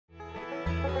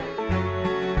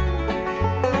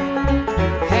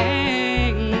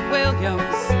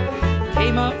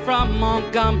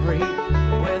Montgomery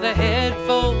with a head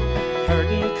full of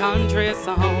hurting country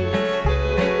songs.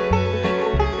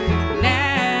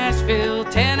 Nashville,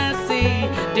 Tennessee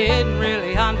didn't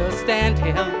really understand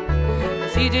him,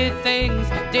 'cause he did things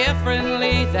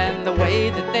differently than the way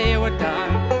that they were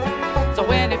done. So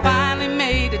when he finally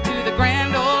made it to the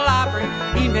Grand Ole Opry,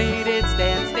 he made it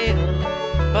stand still,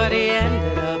 but he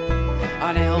ended up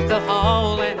on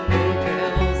alcohol and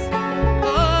pills.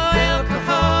 Oh,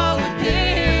 alcohol and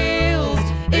pills,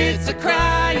 it's a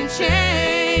crying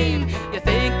shame. You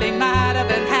think they might have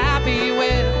been happy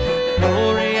with the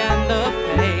glory and the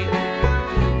fame.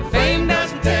 Fame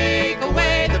doesn't take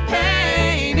away the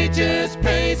pain, it just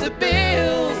pays the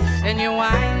bills, and you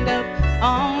wind up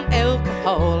on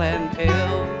alcohol and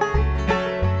pills.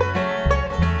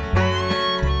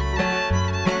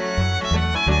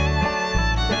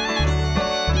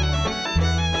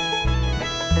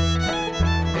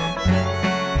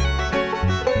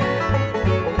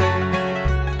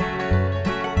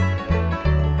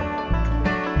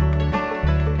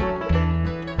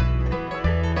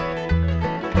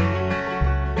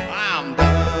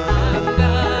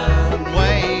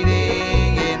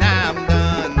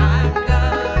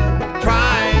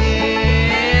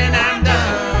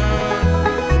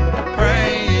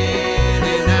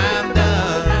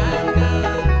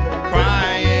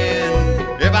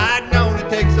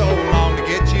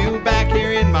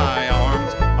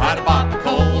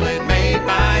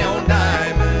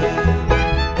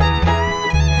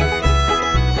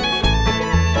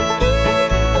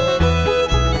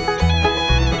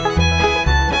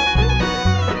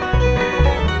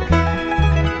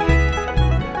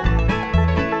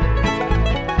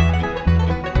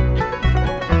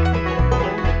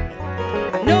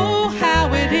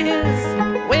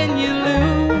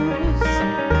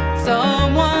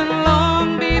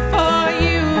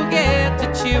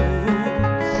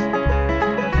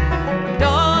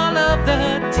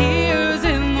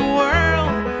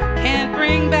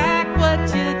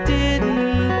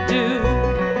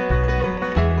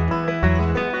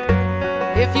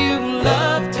 If you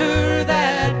loved her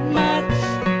that much,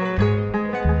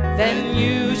 then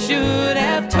you should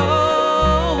have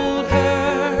told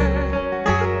her,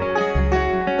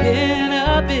 been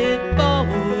a bit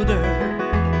bolder,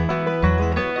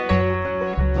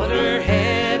 put her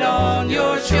head on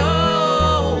your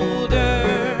shoulder.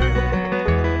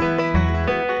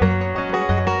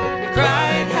 You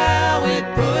cried how it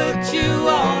put you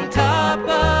on top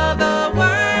of the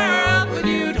world when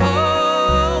you'd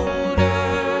hold her.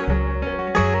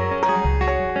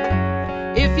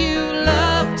 If you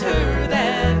loved her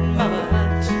that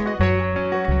much,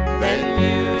 then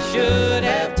you should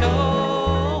have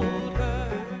told her.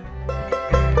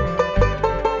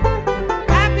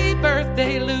 Happy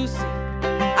birthday, Lucy,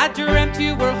 I dreamt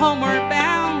you were homeward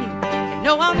bound. You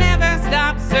know I'll never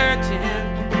stop searching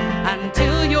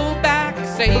until you're back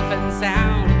safe and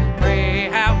sound. Pray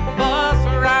have a bus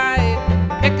ride,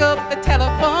 pick up the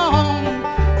telephone,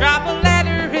 drop a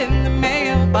letter in the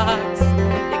mailbox.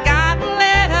 You gotta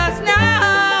let us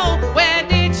know, where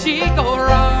did she go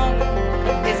wrong?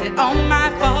 Is it all my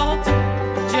fault?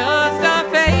 Just a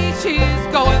phase she's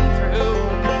going through.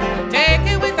 Take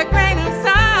it with a grain of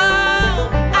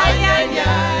salt. Ay, ay,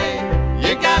 ay,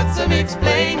 you got some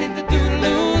explaining to do,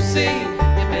 Lucy.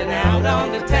 You've been out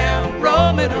on the town,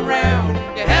 roaming around.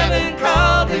 You haven't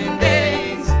called in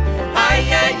days. Ay,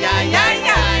 ay, ay, ay,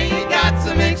 ay, you got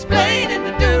some explaining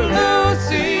to do,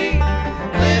 Lucy.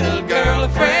 Little girl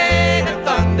afraid of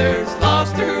thunder's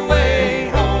lost her way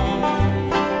home.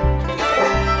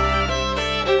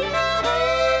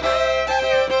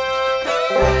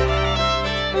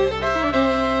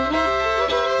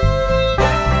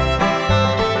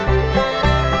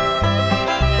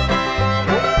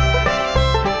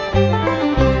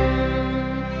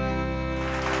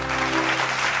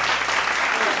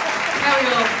 There we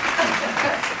go.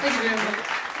 Thank you very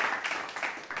much.